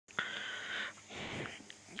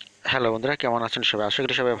Hello বন্ধুরা, কেমন আছেন সবাই? আশা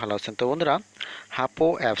করি সবাই ভালো আছেন। তো বন্ধুরা, হাপো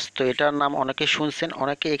অ্যাপস, তো এটার নাম অনেকে শুনছেন,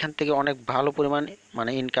 অনেকে এখান থেকে অনেক ভালো পরিমাণ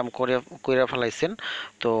ইনকাম করে করে ফেলাইছেন।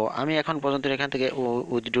 তো আমি এখন পর্যন্ত এখান থেকে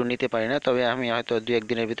উইথড্র নিতে পারি না, তবে আমি হয়তো দু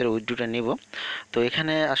একদিনের ভিতরে উইথড্রটা নিব। তো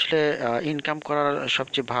এখানে আসলে ইনকাম করার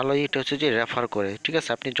সবচেয়ে ভালো এটা হচ্ছে যে রেফার করে, ঠিক আছে?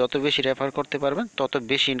 আপনি যত বেশি রেফার করতে পারবেন তত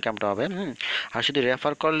বেশি ইনকামটা হবে। আর শুধু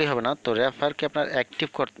রেফার করলেই হবে না, তো রেফারকে আপনার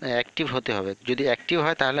অ্যাক্টিভ হতে হবে। যদি অ্যাক্টিভ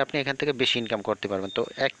হয় তাহলে আপনি এখান থেকে বেশি ইনকাম করতে পারবেন। তো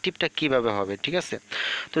অ্যাক্টিভটা কিভাবে হবে, ঠিক আছে?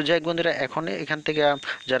 তো যাই হোক বন্ধুরা, এখন এখান থেকে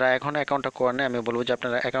যারা এখন অ্যাকাউন্টটা করেন, আমি বলবো যে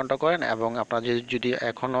আপনারা অ্যাকাউন্টটা করেন এবং আপনার যদি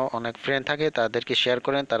এখনও অনেক ফ্রেন্ড থাকে তাদেরকে শেয়ার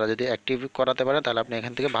করেন, তারা যদি অ্যাক্টিভ করাতে পারেন তাহলে আপনি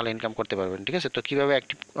এখান থেকে ভালো ইনকাম করতে পারবেন, ঠিক আছে? তো কিভাবে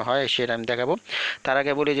অ্যাক্টিভ হয় সেটা আমি দেখাবো। তার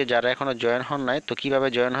আগে বলি যে যারা এখনও জয়েন হন নাই, তো কিভাবে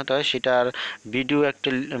জয়েন হতে হয় সেটার ভিডিও একটা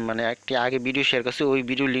একটি আগে ভিডিও শেয়ার করছি, ওই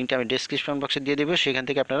ভিডিও লিঙ্কটা আমি ডেসক্রিপশন বক্সে দিয়ে দেবো, সেখান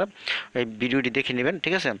থেকে আপনারা এই ভিডিওটি দেখে নেবেন,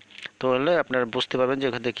 ঠিক আছে? তো হলে আপনারা বুঝতে পারবেন যে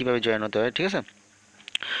ওখান থেকে কীভাবে জয়েন হতে হয়, ঠিক আছে?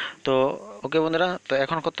 তো ওকে বন্ধুরা, তো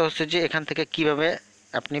এখন কথা হচ্ছে যে এখান থেকে কিভাবে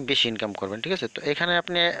আপনি বেশি ইনকাম করবেন, ঠিক আছে? তো এখানে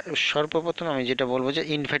আপনি সর্বপ্রথম আমি যেটা বলবো যে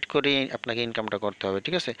ইনভাইট করে আপনাকে ইনকামটা করতে হবে,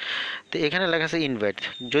 ঠিক আছে? তো এখানে লেখা আছে ইনভাইট।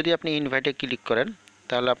 যদি আপনি ইনভাইটে ক্লিক করেন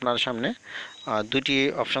তাহলে আপনার সামনে দুটি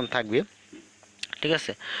অপশন থাকবে, ঠিক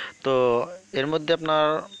আছে? তো এর মধ্যে আপনার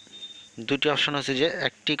দুটি অপশন হচ্ছে যে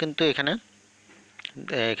একটি কিন্তু এখানে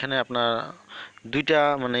এখানে আপনার দুইটা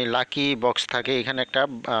লাকি বক্স থাকে। এখানে একটা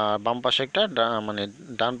বাম পাশে একটা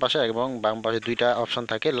ডান পাশে এবং বাম পাশে দুইটা অপশন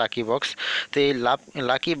থাকে লাকি বক্স। তো এই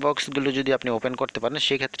লাকি বক্সগুলো যদি আপনি ওপেন করতে পারেন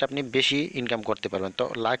সেক্ষেত্রে আপনি বেশি ইনকাম করতে পারবেন। তো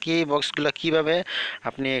লাকি বক্সগুলো কিভাবে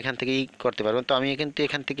আপনি এখান থেকে করতে পারবেন, তো আমি কিন্তু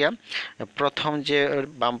এখান থেকে প্রথম যে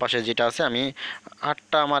বাম পাশে যেটা আছে, আমি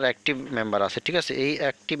 8টা আমার অ্যাক্টিভ মেম্বার আছে, ঠিক আছে? এই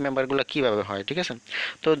অ্যাক্টিভ মেম্বারগুলো কিভাবে হয়, ঠিক আছে?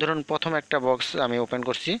 তো ধরুন প্রথম একটা বক্স আমি ওপেন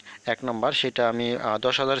করছি, 1 নম্বর, সেটা আমি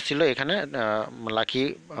 10,000 ছিল এখানে লাকি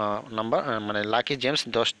নাম্বার, লাকি জেমস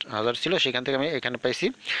 10,000 ছিল, সেখান থেকে আমি এখানে পাইছি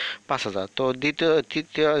 5,000। তো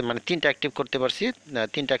তৃতীয় তিনটা অ্যাক্টিভ করতে পারছি।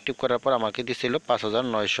 তিনটা অ্যাক্টিভ করার পর আমাকে দিছিল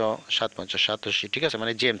 5,957 ঠিক আছে,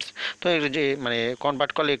 জেমস। তো এর যে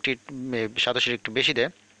কনভার্ট করলে একটি 87 একটু বেশি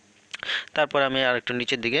দেয়। তারপর আমি আর একটু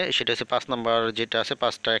নিচের দিকে, সেটা হচ্ছে 5 নম্বর যেটা আছে,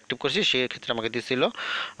 5টা অ্যাক্টিভ করছি, সেক্ষেত্রে আমাকে দিছিল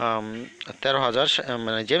 13,000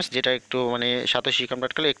 জেমস, যেটা একটু 87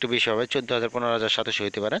 কনভার্ট করলে একটু বেশি হবে, 14,000 15,087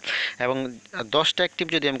 হতে পারে। এবং 10টা অ্যাক্টিভ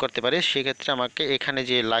যদি আমি করতে পারি সেক্ষেত্রে আমাকে এখানে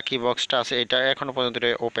যে লাকি বক্সটা আছে, এটা এখনও পর্যন্ত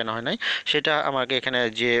ওপেন হয় নাই, সেটা আমাকে এখানে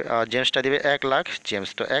যে জেমসটা দিবে 1,00,000 জেমস।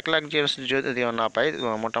 তো 1,00,000 জেমস যদিও না পাই,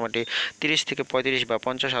 মোটামুটি 30 থেকে 35 বা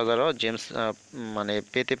 50,000ও জেমস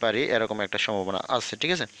পেতে পারি, এরকম একটা সম্ভাবনা আছে,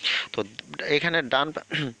 ঠিক আছে? তো এখানে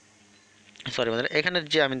সরি বন্ধুরা, এখানে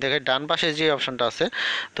যে আমি দেখাই ডান পাশে যে অপশনটা আছে,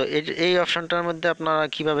 তো এই অপশনটার মধ্যে আপনারা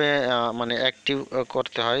কিভাবে অ্যাক্টিভ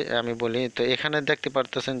করতে হয় আমি বলি। তো এখানে দেখতে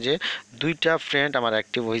পারতেছেন যে দুইটা ফ্রেন্ড আমার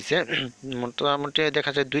অ্যাক্টিভ হয়েছে। মোটামুটি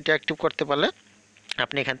দেখা যায় দুইটা অ্যাক্টিভ করতে পারলে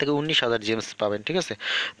আপনি এখান থেকে 19,000 জেমস পাবেন, ঠিক আছে?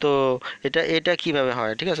 তো এটা কিভাবে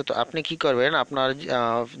হয়, ঠিক আছে? তো আপনি কি করবেন, আপনার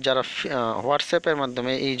যারা হোয়াটসঅ্যাপের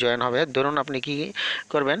মাধ্যমে এই জয়েন হবে, ধরুন আপনি কি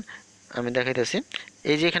করবেন আমি দেখাইতেছি।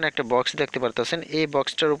 এই যে এখানে একটা বক্স দেখতে পারতেছেন, এই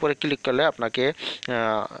বক্সটার উপরে ক্লিক করলে আপনাকে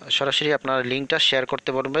সরাসরি আপনার লিঙ্কটা শেয়ার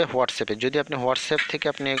করতে পারবে হোয়াটসঅ্যাপে। যদি আপনি হোয়াটসঅ্যাপ থেকে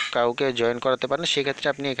আপনি কাউকে জয়েন করাতে পারেন সেক্ষেত্রে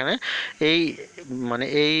আপনি এখানে এই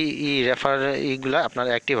এই রেফার এইগুলা আপনার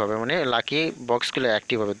অ্যাক্টিভ হবে, লাকি বক্সগুলো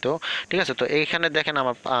অ্যাক্টিভ হবে। তো ঠিক আছে, তো এইখানে দেখেন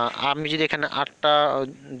আমার আমি যদি এখানে 8টা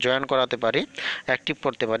জয়েন করাতে পারি, অ্যাক্টিভ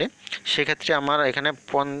করতে পারি, সেক্ষেত্রে আমার এখানে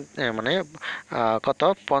কত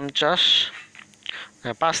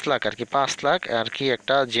 5 লাখ আর কি, 5 লাখ আর কি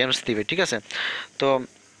একটা জেমস দিবে, ঠিক আছে? তো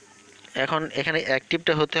এখন এখানে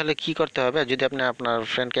অ্যাক্টিভটা হতে হলে কি করতে হবে, যদি আপনি আপনার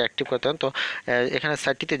ফ্রেন্ডকে অ্যাক্টিভ করতে হন, তো এখানে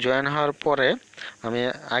সাইটটিতে জয়েন হওয়ার পরে আমি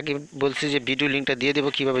আগে বলছি যে ভিডিও লিঙ্কটা দিয়ে দেবো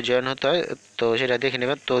কীভাবে জয়েন হতে হয়, তো সেটা দেখে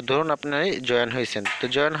নেবেন। তো ধরুন আপনি জয়েন হয়েছেন, তো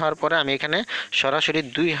জয়েন হওয়ার পরে আমি এখানে সরাসরি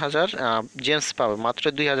 2,000 জেমস পাবো, মাত্র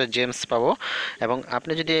 2,000 জেমস পাবো। এবং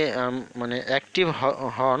আপনি যদি অ্যাক্টিভ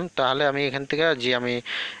হন তাহলে আমি এখান থেকে যে আমি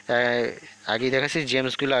আগে দেখাচ্ছি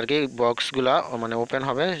জেমসগুলো আর কি, বক্সগুলো ওপেন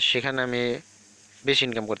হবে, সেখানে আমি বেশি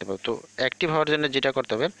ইনকাম করতে পারবো। তো অ্যাক্টিভ হওয়ার জন্য যেটা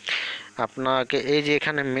করতে হবে, আপনাকে এই যে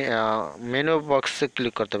এখানে মেনু বক্সে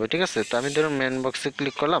ক্লিক করতে হবে, ঠিক আছে? তো আমি ধরুন মেনু বক্সে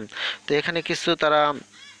ক্লিক করলাম। তো এখানে কিছু তারা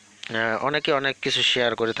অনেকে অনেক কিছু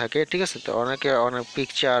শেয়ার করে থাকে, ঠিক আছে? তো অনেকে অনেক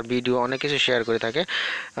পিকচার ভিডিও অনেক কিছু শেয়ার করে থাকে।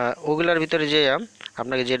 ওগুলার ভিতরে যে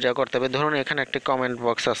আপনাকে যেটা করতে হবে, ধরুন এখানে একটা কমেন্ট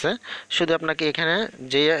বক্স আছে, শুধু আপনাকে এখানে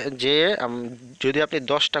যে যে যদি আপনি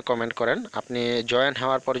 10টা কমেন্ট করেন, আপনি জয়েন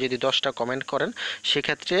হওয়ার পরে যদি 10টা কমেন্ট করেন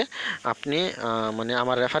সেক্ষেত্রে আপনি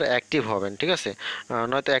আমার রেফার অ্যাক্টিভ হবেন, ঠিক আছে?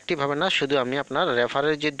 নয়তো অ্যাক্টিভ হবে না, শুধু আমি আপনার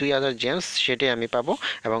রেফারের যে 2,000 জেমস সেটাই আমি পাবো।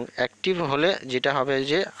 এবং অ্যাক্টিভ হলে যেটা হবে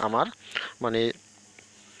যে আমার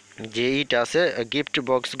যে ইটা আছে গিফট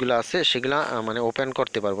বক্সগুলো আছে সেগুলা মানে ওপেন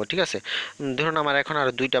করতে পারবো, ঠিক আছে। ধরুন আমার এখন আর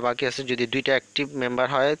দুইটা বাকি আছে, যদি দুইটা অ্যাক্টিভ মেম্বার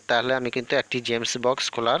হয় তাহলে আমি কিন্তু একটি জেমস বক্স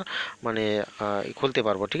খোলার মানে খুলতে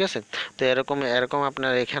পারবো, ঠিক আছে। তো এরকম এরকম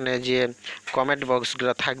আপনার এখানে যে কমেন্ট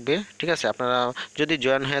বক্সগুলো থাকবে, ঠিক আছে। আপনারা যদি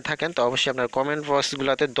জয়েন হয়ে থাকেন তো অবশ্যই আপনার কমেন্ট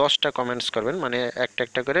বক্সগুলোতে 10টা কমেন্টস করবেন, মানে একটা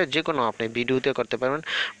একটা করে, যে কোনো আপনি ভিডিওতে করতে পারবেন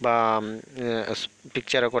বা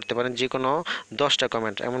পিকচারও করতে পারেন, যে কোনো 10টা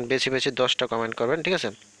কমেন্ট, এমন বেছে বেছে 10টা কমেন্ট করবেন, ঠিক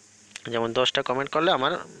আছে। যেমন 10টা কমেন্ট করলে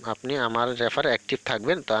আপনি আমার রেফার অ্যাক্টিভ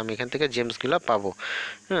থাকবেন, তো আমি এখান থেকে জেমসগুলো পাবো,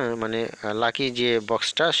 হ্যাঁ, মানে লাকি যে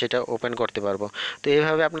বক্সটা সেটা ওপেন করতে পারবো। তো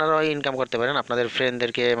এইভাবে আপনারা ইনকাম করতে পারেন আপনাদের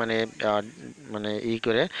ফ্রেন্ডদেরকে মানে মানে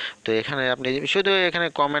করে। তো এখানে আপনি শুধু এখানে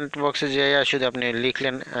কমেন্ট বক্সে যে শুধু আপনি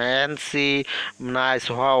লিখলেন এনসি নাইস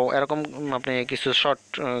হাও এরকম, আপনি কিছু শর্ট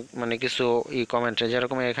মানে কিছু কমেন্টে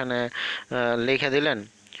যেরকম এখানে লিখে দিলেন,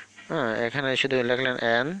 হ্যাঁ, এখানে শুধু লিখলেন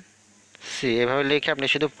এভাবে লিখে আপনি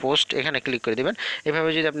শুধু পোস্ট এখানে ক্লিক করে দিবেন। এভাবে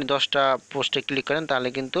যদি আপনি 10টা পোস্টে ক্লিক করেন তাহলে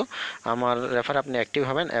কিন্তু আমার রেফার আপনি অ্যাক্টিভ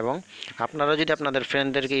হবেন, এবং আপনারা যদি আপনাদের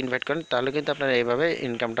ফ্রেন্ডদেরকে ইনভাইট করেন তাহলে কিন্তু আপনারা এইভাবে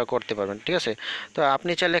ইনকামটা করতে পারবেন, ঠিক আছে। তো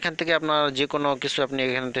আপনি চাইলে এখান থেকে আপনার যে কোনো কিছু আপনি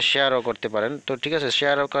এখান থেকে শেয়ারও করতে পারেন। তো ঠিক আছে,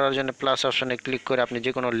 শেয়ারও করার জন্য প্লাস অপশনে ক্লিক করে আপনি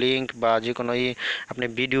যে কোনো লিঙ্ক বা যে কোনো আপনি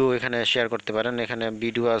ভিডিও এখানে শেয়ার করতে পারেন। এখানে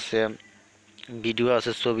ভিডিও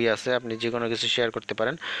আছে ছবি আছে, আপনি যে কোনো কিছু শেয়ার করতে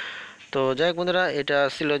পারেন। তো যাই হোক বন্ধুরা, এটা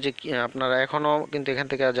ছিল যে আপনারা এখনও কিন্তু এখান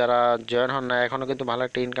থেকে যারা জয়েন হন না এখনও কিন্তু ভালো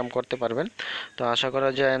একটা ইনকাম করতে পারবেন। তো আশা করা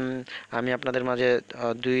যায় আমি আপনাদের মাঝে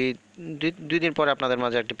দুই দুই দিন পরে আপনাদের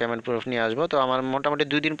মাঝে একটি পেমেন্ট প্রুফ নিয়ে আসবো। তো আমার মোটামুটি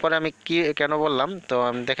 2 দিন পরে আমি কি কেন বললাম, তো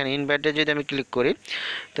আমি দেখেন ইনভাইটে যদি আমি ক্লিক করি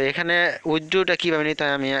তো এখানে উইথড্রটা কীভাবে নিতে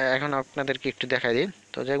হয় আমি এখন আপনাদেরকে একটু দেখাই দিই।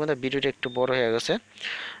 তো যাই হোক বন্ধুরা, ভিডিওটা একটু বড় হয়ে গেছে,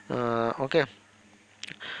 ওকে।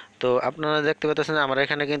 তো আপনারা দেখতে পাচ্ছেন আমার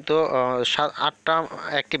এখানে কিন্তু 8টা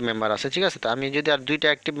অ্যাক্টিভ মেম্বার আছে, ঠিক আছে। তো আমি যদি আর 2টা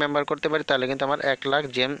অ্যাক্টিভ মেম্বার করতে পারি তাহলে কিন্তু আমার 1 লাখ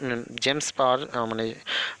জেমস পাওয়ার মানে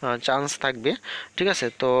চান্স থাকবে, ঠিক আছে।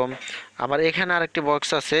 তো আবার এখানে আরেকটি বক্স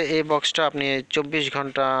আছে, এই বক্সটা আপনি 24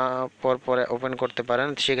 ঘন্টা পর পর ওপেন করতে পারেন,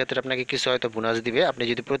 সেক্ষেত্রে আপনাকে কিছু হয়তো বোনাস দিবে আপনি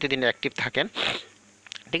যদি প্রতিদিন অ্যাক্টিভ থাকেন,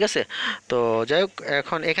 ঠিক আছে। তো যাই হোক,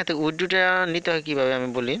 এখন এখান থেকে উইথড্রটা নিতে হয় কীভাবে আমি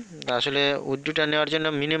বলি। আসলে উইথড্রটা নেওয়ার জন্য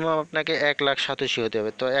মিনিমাম আপনাকে 1,87,000 হতে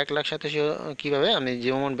হবে। তো 1,87,000 কীভাবে, আমি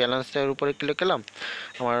যেমন ব্যালেন্সটার উপরে ক্লিক করলাম,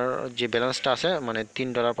 আমার যে ব্যালেন্সটা আছে মানে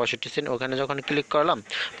 $3.65 ওখানে যখন ক্লিক করলাম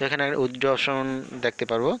তো এখানে উইথড্র অপশন দেখতে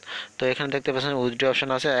পারবো। তো এখানে দেখতে পাচ্ছেন উইথড্র অপশন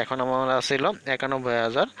আছে, এখন আমার আসছিল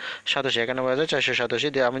 91,487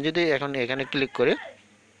 দিয়ে আমি যদি এখন এখানে ক্লিক করি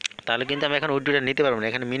তাহলে কিন্তু আমি এখন উইথড্রটা নিতে পারবো না।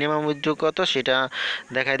 এখানে মিনিমাম উইথড্র কত সেটা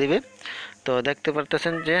দেখাই দিবে। তো দেখতে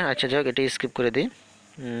পারতেছেন যে আচ্ছা যাক, এটা স্কিপ করে দিই।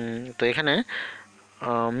 তো এখানে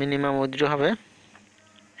মিনিমাম উইথড্র হবে,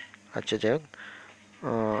 আচ্ছা যাই হোক,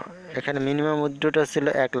 এখানে মিনিমাম উইথড্রটা ছিল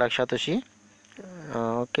 1,87,000,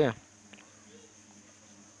 ওকে।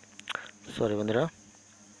 সরি বন্ধুরা,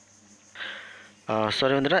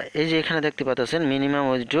 এই যে এখানে দেখতে পাচ্ছেন মিনিমাম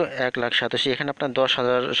উইথড্র 1,87,000, এখানে আপনার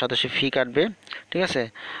 10,087 ফি কাটবে, ঠিক আছে।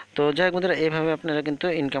 তো যাই হোক বন্ধুরা, এইভাবে আপনারা কিন্তু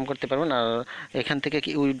ইনকাম করতে পারবেন। আর এখান থেকে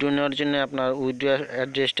কি উইথড্র নেওয়ার জন্য আপনার উইথড্র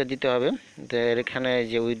অ্যাড্রেসটা দিতে হবে, তো এখানে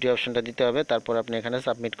যে উইথড্র অপশনটা দিতে হবে, তারপর আপনি এখানে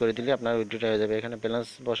সাবমিট করে দিলে আপনার উইথড্রটা হয়ে যাবে। এখানে ব্যালেন্স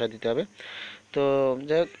বসা দিতে হবে। তো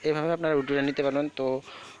যাই হোক, এইভাবে আপনারা উইথড্রটা নিতে পারবেন। তো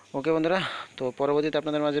ওকে বন্ধুরা, তো পরবর্তীতে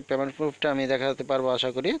আপনাদের মাঝে পেমেন্ট প্রুফটা আমি দেখাতে পারবো আশা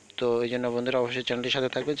করি। তো এই জন্য বন্ধুরা অবশ্যই চ্যানেলটির সাথে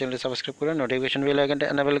থাকবেন, চ্যানেলটি সাবস্ক্রাইব করে নোটিফিকেশন বেল আইকনটা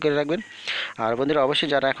এনেবল করে রাখবেন। আর বন্ধুরা অবশ্যই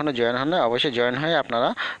যারা এখনও জয়েন হন না অবশ্যই জয়েন হয়ে আপনারা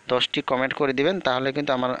 10টি কমেন্ট করে দিবেন, তাহলে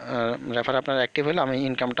কিন্তু আমার রেফার আপনার অ্যাক্টিভ হলে আমি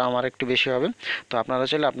ইনকামটা আমার একটু বেশি হবে। তো আপনারা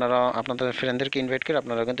চাইলে আপনারা আপনাদের ফ্রেন্ডদেরকে ইনভাইট করে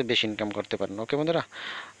আপনারা কিন্তু বেশি ইনকাম করতে পারেন, ওকে বন্ধুরা।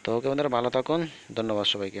 তো ওকে বন্ধুরা, ভালো থাকুন, ধন্যবাদ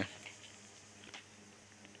সবাইকে।